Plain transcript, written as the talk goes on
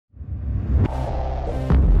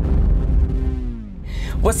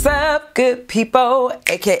What's up, good people,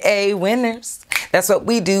 aka winners? That's what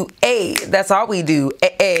we do, that's all we do,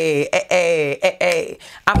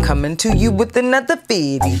 I'm coming to you with another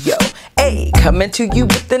video, coming to you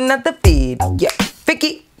with another video,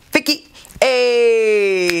 Ficky.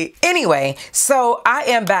 Anyway, so I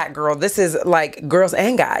am back, girl. This is like girls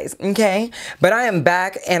and guys, okay? But I am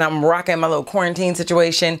back and I'm rocking my little quarantine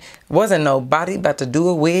situation. Wasn't nobody about to do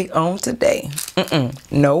a wig on today.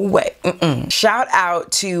 No way. Shout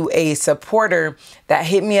out to a supporter that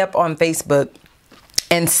hit me up on Facebook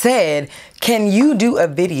and said, can you do a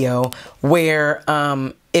video where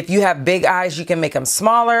if you have big eyes, you can make them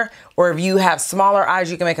smaller, or if you have smaller eyes,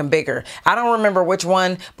 you can make them bigger. I don't remember which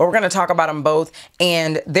one, but we're gonna talk about them both.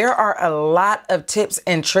 And there are a lot of tips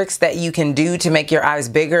and tricks that you can do to make your eyes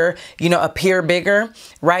bigger, you know, appear bigger,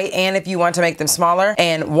 right? And if you want to make them smaller.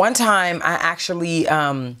 And one time I actually,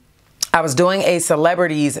 I was doing a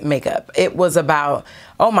celebrity's makeup. It was about,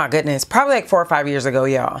 oh my goodness, probably like 4 or 5 years ago,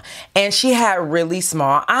 y'all. And she had really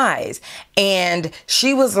small eyes. And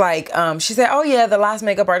she was like, she said, oh yeah, the last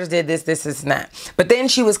makeup artist did this, and that. But then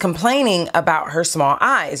she was complaining about her small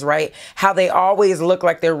eyes, right? How they always look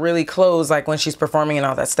like they're really closed, like when she's performing and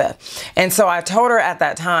all that stuff. And so I told her at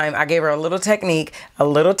that time, I gave her a little technique, a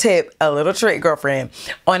little tip, a little trick, girlfriend,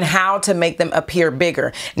 on how to make them appear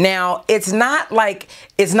bigger. Now, it's not like,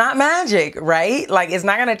 it's not magic, right? Like, it's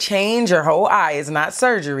not gonna change your whole eye. It's not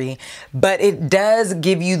surgery, but it does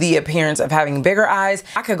give you the appearance of having bigger eyes.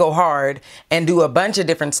 I could go hard and do a bunch of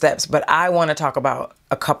different steps, but I wanna talk about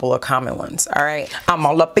a couple of common ones, all right? I'm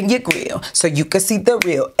all up in your grill so you can see the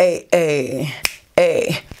real,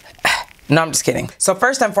 No, I'm just kidding. So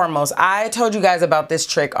first and foremost, I told you guys about this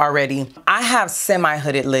trick already. I have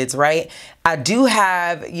semi-hooded lids, right? I do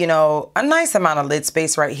have, you know, a nice amount of lid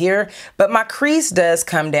space right here, but my crease does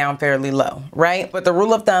come down fairly low, right? But the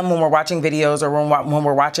rule of thumb when we're watching videos or when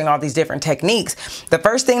we're watching all these different techniques, the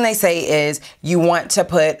first thing they say is you want to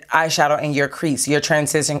put eyeshadow in your crease,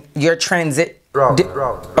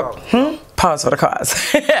 Pause for the cause.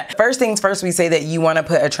 First things first, we say that you want to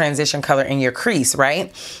put a transition color in your crease,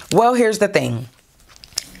 right? Well, here's the thing.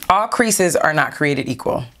 All creases are not created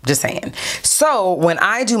equal, just saying. So when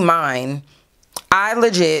I do mine, I'm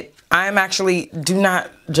actually, do not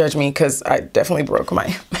judge me because I definitely broke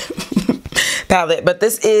my palette, but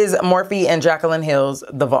this is Morphe and Jaclyn Hill's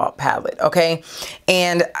The Vault palette, okay?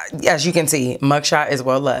 And as you can see, Mugshot is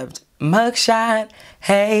well loved. Mugshot,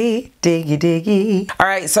 hey, diggy. All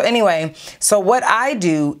right, so anyway, so what I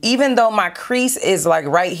do, even though my crease is like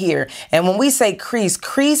right here, and when we say crease,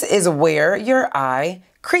 crease is where your eye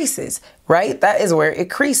creases, right? That is where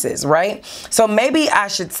it creases, right? So maybe I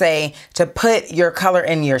should say to put your color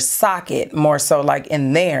in your socket more so like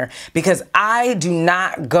in there, because I do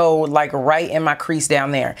not go like right in my crease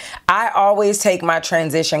down there. I always take my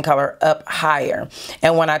transition color up higher.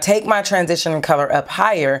 And when I take my transition color up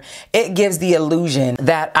higher, it gives the illusion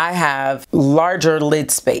that I have larger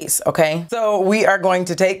lid space, okay? So we are going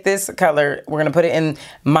to take this color, we're gonna put it in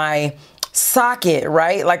my socket,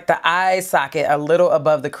 right? Like the eye socket, a little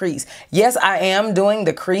above the crease. Yes, I am doing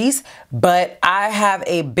the crease, but I have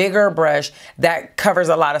a bigger brush that covers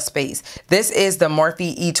a lot of space. This is the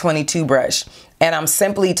Morphe E22 brush, and I'm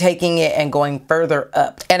simply taking it and going further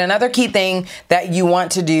up. And another key thing that you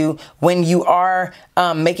want to do when you are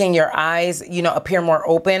making your eyes, you know, appear more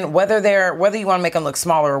open, whether you want to make them look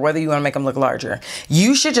smaller or whether you want to make them look larger,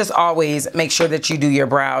 you should just always make sure that you do your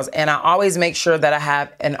brows. And I always make sure that I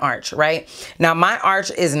have an arch, right? Now my arch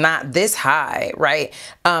is not this high, right?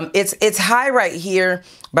 It's high right here,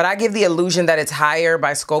 but I give the illusion that it's higher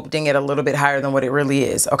by sculpting it a little bit higher than what it really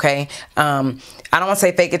is, okay? I don't want to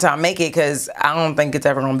say fake it till I make it because I don't think it's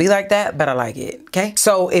ever going to be like that, but I like it, okay?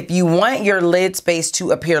 So if you want your lid space to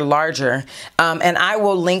appear larger, and I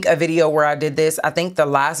will link a video where I did this. I think the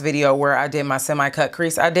last video where I did my semi-cut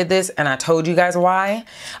crease, I did this and I told you guys why.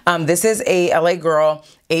 This is a LA Girl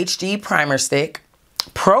HD primer stick.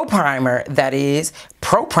 Pro primer, that is.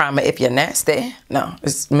 Pro primer if you're nasty. No,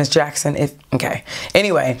 it's Miss Jackson if, okay.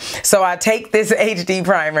 Anyway, so I take this HD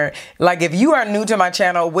primer. Like if you are new to my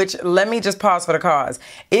channel, which let me just pause for the cause.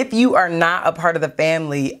 If you are not a part of the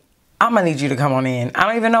family, I'm gonna need you to come on in. I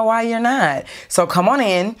don't even know why you're not. So come on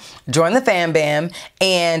in, join the fam bam,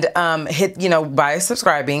 and hit, you know, by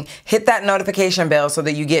subscribing, hit that notification bell so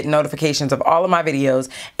that you get notifications of all of my videos.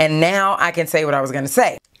 And now I can say what I was gonna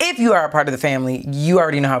say. If you are a part of the family, you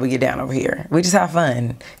already know how we get down over here. We just have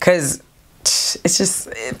fun, because it's just,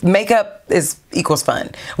 makeup equals fun.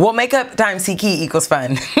 Well, makeup times Ckey equals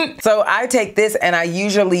fun. So I take this and I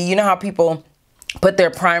usually, you know how people put their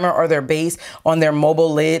primer or their base on their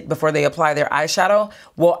mobile lid before they apply their eyeshadow.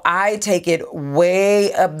 Well, I take it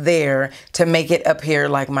way up there to make it appear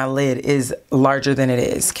like my lid is larger than it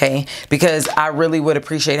is, okay? Because I really would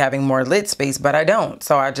appreciate having more lid space, but I don't.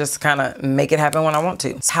 So I just kind of make it happen when I want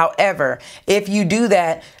to. However, if you do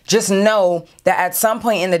that, just know that at some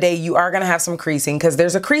point in the day, you are gonna have some creasing because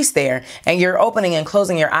there's a crease there and you're opening and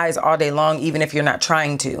closing your eyes all day long, even if you're not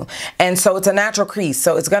trying to. And so it's a natural crease.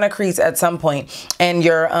 So it's gonna crease at some point and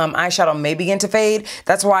your eyeshadow may begin to fade.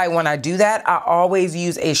 That's why when I do that, I always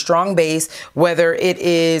use a strong base, whether it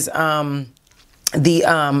is the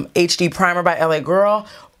HD Primer by LA Girl,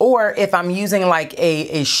 or if I'm using like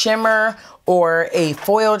a shimmer or a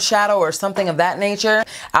foiled shadow or something of that nature,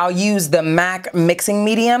 I'll use the MAC mixing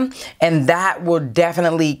medium, and that will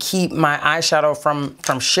definitely keep my eyeshadow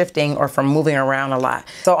from shifting or from moving around a lot.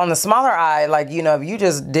 So on the smaller eye, like, you know, if you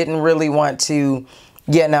just didn't really want to,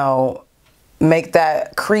 you know, make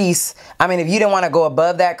that crease, I mean, if you didn't want to go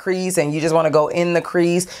above that crease and you just want to go in the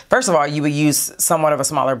crease, first of all, you would use somewhat of a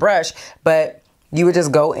smaller brush, but you would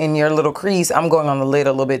just go in your little crease. I'm going on the lid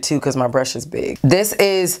a little bit too because my brush is big. This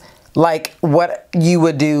is like what you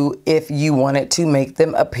would do if you wanted to make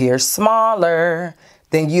them appear smaller.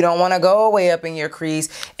 Then you don't want to go way up in your crease.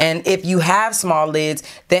 And if you have small lids,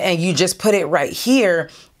 then and you just put it right here,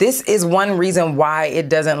 this is one reason why it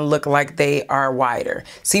doesn't look like they are wider.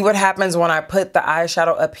 See what happens when I put the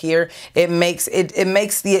eyeshadow up here? It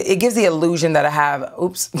gives the illusion that I have,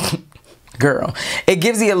 oops. Girl, it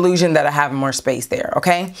gives the illusion that I have more space there,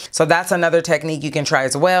 okay? So that's another technique you can try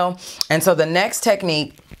as well. And so the next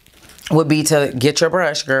technique would be to get your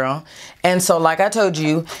brush, girl. And so like I told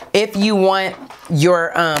you, if you want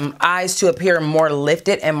your eyes to appear more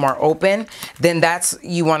lifted and more open, then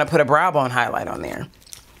you want to put a brow bone highlight on there.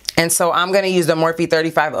 And so I'm going to use the Morphe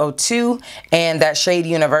 3502 and that shade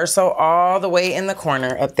Universal all the way in the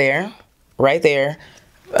corner up there, right there,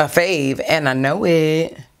 a fave, and I know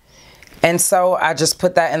it. And so I just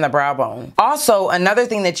put that in the brow bone. Also, another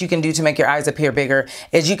thing that you can do to make your eyes appear bigger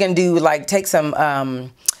is you can do like take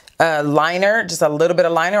some liner, just a little bit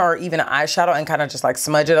of liner or even an eyeshadow and kind of just like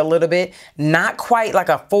smudge it a little bit. Not quite like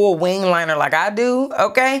a full wing liner like I do,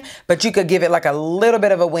 okay? But you could give it like a little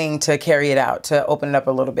bit of a wing to carry it out, to open it up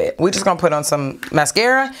a little bit. We're just gonna put on some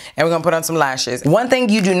mascara and we're gonna put on some lashes. One thing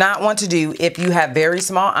you do not want to do if you have very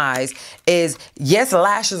small eyes is, yes,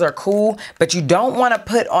 lashes are cool, but you don't wanna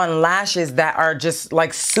put on lashes that are just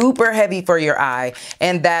like super heavy for your eye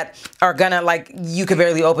and that are gonna like, you could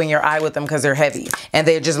barely open your eye with them because they're heavy and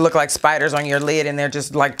they just look like spiders on your lid and they're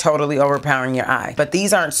just like totally overpowering your eye. But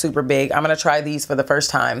these aren't super big. I'm gonna try these for the first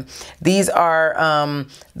time. These are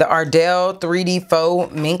the Ardell 3D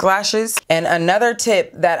Faux Mink Lashes. And another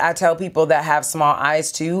tip that I tell people that have small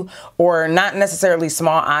eyes too, or not necessarily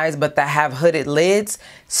small eyes, but that have hooded lids,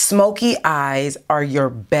 smoky eyes are your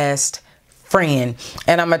best friend.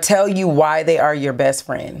 And I'm gonna tell you why they are your best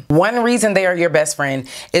friend. One reason they are your best friend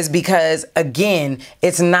is because, again,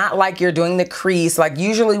 it's not like you're doing the crease. Like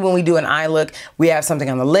usually when we do an eye look, we have something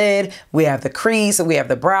on the lid, we have the crease, we have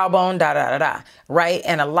the brow bone, right?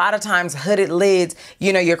 And a lot of times hooded lids,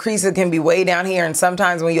 you know, your creases can be way down here, and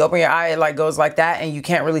sometimes when you open your eye, it like goes like that and you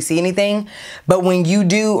can't really see anything. But when you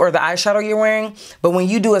do, or the eyeshadow you're wearing, but when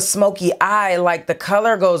you do a smoky eye, like the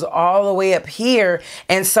color goes all the way up here,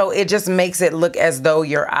 and so it just makes it look as though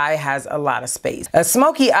your eye has a lot of space. A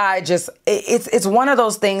smoky eye just, it's one of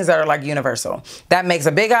those things that are like universal. That makes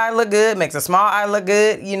a big eye look good, makes a small eye look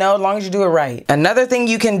good, you know, as long as you do it right. Another thing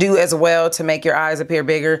you can do as well to make your eyes appear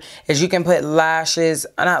bigger is you can put mascara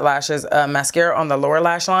on the lower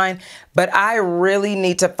lash line. But I really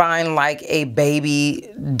need to find like a baby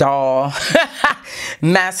doll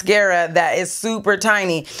mascara that is super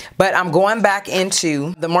tiny. But I'm going back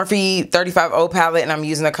into the Morphe 35O palette and I'm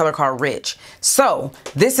using a color called Rich. So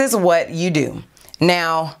this is what you do.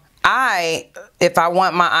 Now, if I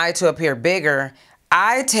want my eye to appear bigger,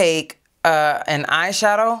 I take an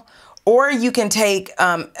eyeshadow, or you can take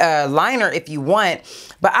a liner if you want,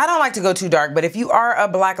 but I don't like to go too dark. But if you are a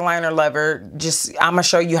black liner lover, I'm gonna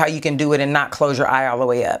show you how you can do it and not close your eye all the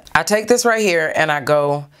way up. I take this right here and I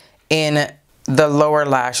go in the lower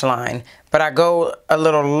lash line, but I go a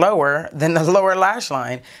little lower than the lower lash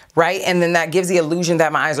line, right? And then that gives the illusion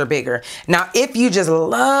that my eyes are bigger. Now, if you just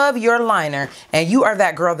love your liner and you are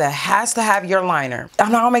that girl that has to have your liner,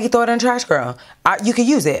 I'm not gonna make you throw it in the trash, girl. You can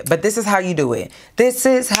use it, but this is how you do it. This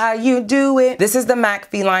is how you do it. This is the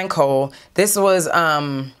MAC Feline Kohl. This was,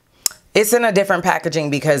 it's in a different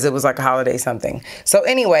packaging because it was like a holiday something. So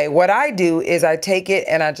anyway, what I do is I take it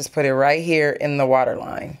and I just put it right here in the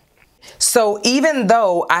waterline. So even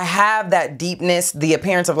though I have that deepness, the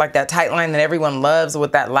appearance of like that tight line that everyone loves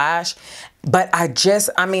with that lash, but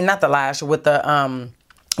I mean, not the lash, with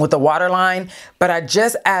the waterline, but I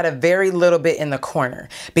just add a very little bit in the corner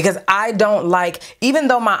because I don't like, even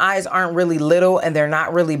though my eyes aren't really little and they're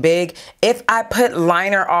not really big, if I put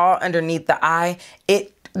liner all underneath the eye,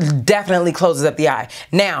 it definitely closes up the eye.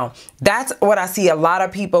 Now, that's what I see a lot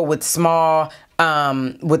of people with small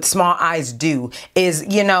eyes do is,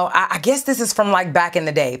 you know, I guess this is from like back in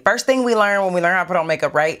the day. First thing we learned when we learned how to put on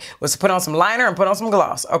makeup, right, was to put on some liner and put on some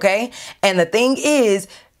gloss, okay? And the thing is,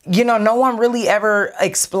 you know, no one really ever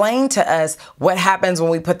explained to us what happens when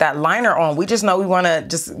we put that liner on. We just know we want to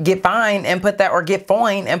just get fine and put that, or get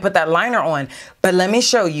fine and put that liner on. But let me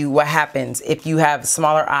show you what happens if you have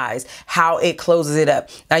smaller eyes, how it closes it up.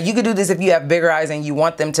 Now, you could do this if you have bigger eyes and you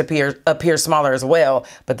want them to appear smaller as well.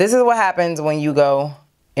 But this is what happens when you go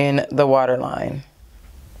in the waterline.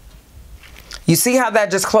 You see how that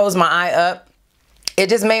just closed my eye up? It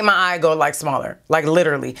just made my eye go like smaller, like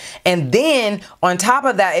literally. And then on top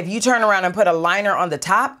of that, if you turn around and put a liner on the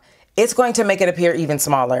top, it's going to make it appear even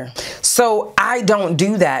smaller. So I don't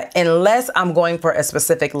do that unless I'm going for a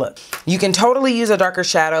specific look. You can totally use a darker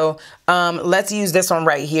shadow. Let's use this one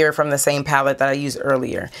right here from the same palette that I used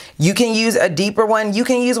earlier. You can use a deeper one. You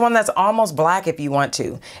can use one that's almost black if you want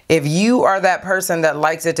to. If you are that person that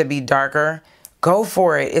likes it to be darker, go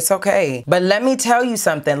for it. It's okay. But let me tell you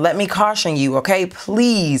something. Let me caution you, okay?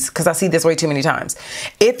 Please, because I see this way too many times.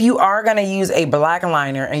 If you are going to use a black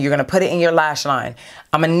liner and you're going to put it in your lash line,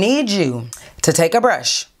 I'm going to need you to take a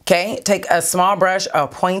brush. Okay, take a small brush, a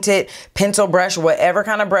pointed pencil brush, whatever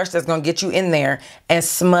kind of brush that's gonna get you in there, and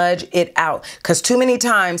smudge it out. Because too many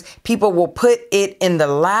times people will put it in the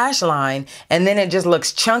lash line and then it just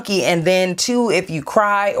looks chunky. And then too, if you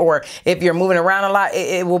cry or if you're moving around a lot,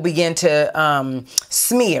 it will begin to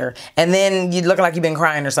smear. And then you look like you've been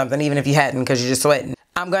crying or something, even if you hadn't, because you're just sweating.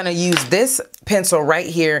 I'm going to use this pencil right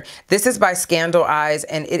here. This is by Scandal Eyes,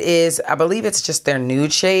 and it is, I believe it's just their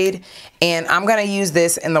nude shade. And I'm going to use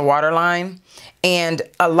this in the waterline. And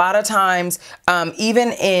a lot of times,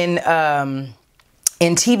 even in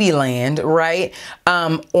TV land, right?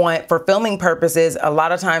 For filming purposes, a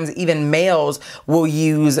lot of times even males will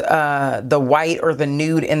use the white or the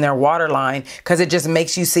nude in their waterline because it just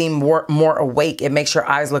makes you seem more awake. It makes your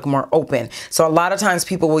eyes look more open. So a lot of times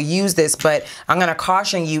people will use this, but I'm gonna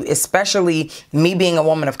caution you, especially me being a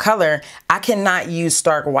woman of color, I cannot use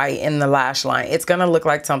stark white in the lash line. It's gonna look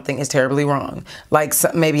like something is terribly wrong. Like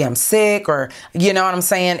maybe I'm sick, or you know what I'm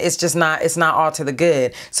saying? It's just not, it's not all to the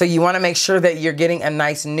good. So you wanna make sure that you're getting a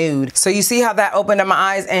nice nude. So you see how that opened up my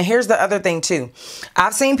eyes? And here's the other thing too.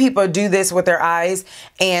 I've seen people do this with their eyes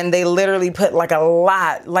and they literally put like a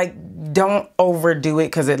lot, like don't overdo it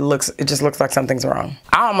because it just looks like something's wrong.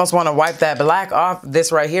 I almost want to wipe that black off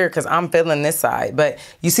this right here because I'm feeling this side. But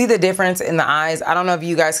you see the difference in the eyes? I don't know if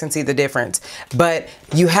you guys can see the difference, but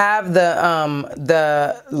you have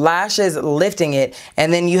the lashes lifting it,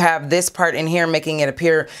 and then you have this part in here making it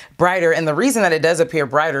appear brighter. And the reason that it does appear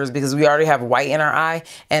brighter is because we already have white in our eye.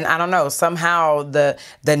 And I don't know, somehow the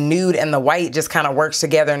nude and the white just kind of works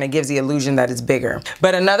together and it gives the illusion that it's bigger.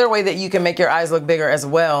 But another way that you can make your eyes look bigger as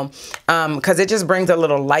well, because it just brings a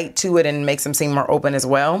little light to it and makes them seem more open as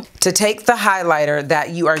well, to take the highlighter that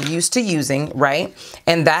you are used to using, right?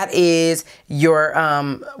 And that is your,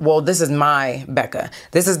 well, this is my Becca.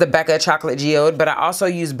 This is the Becca Chocolate Geode, but I also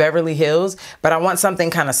use Beverly Hills, but I want something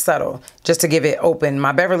kind of subtle just to give it open.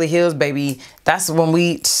 My Beverly Hills, baby, that's when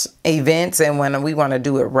we events and when we want to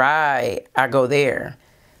do it right, I go there.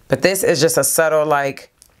 But this is just a subtle,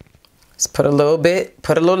 like, let's put a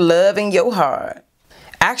little love in your heart.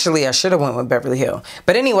 Actually, I should have went with Beverly Hills.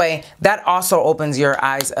 But anyway, that also opens your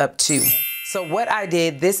eyes up too. So what I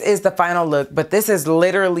did, this is the final look, but this is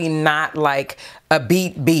literally not like a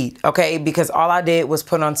beat, okay? Because all I did was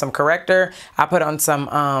put on some corrector. I put on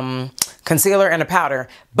some concealer and a powder.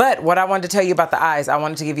 But what I wanted to tell you about the eyes, I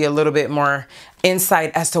wanted to give you a little bit more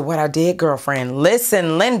insight as to what I did, girlfriend.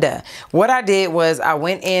 Listen, Linda, what I did was I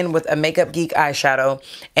went in with a Makeup Geek eyeshadow,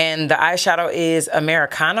 and the eyeshadow is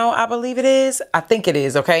Americano, I believe it is. I think it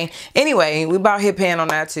is, okay? Anyway, we about hit pan on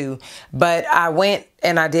that too. But I went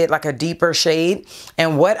and I did like a deeper shade.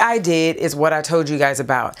 And what I did is what I told you guys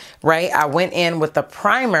about, right? I went in with the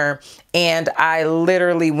primer and I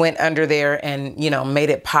literally went under there and, you know, made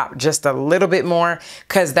it pop just a little bit more,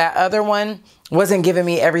 because that other one, wasn't giving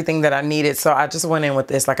me everything that I needed. So I just went in with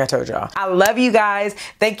this, like I told y'all. I love you guys.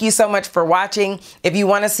 Thank you so much for watching. If you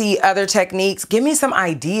want to see other techniques, give me some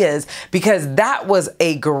ideas, because that was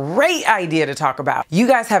a great idea to talk about. You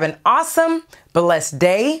guys have an awesome, blessed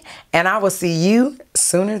day, and I will see you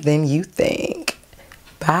sooner than you think.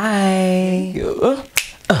 Bye.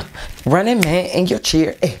 Running man in your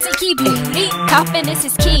chair. Confidence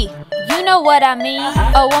is key. You know what I mean.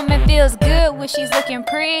 A woman feels good when she's looking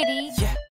pretty.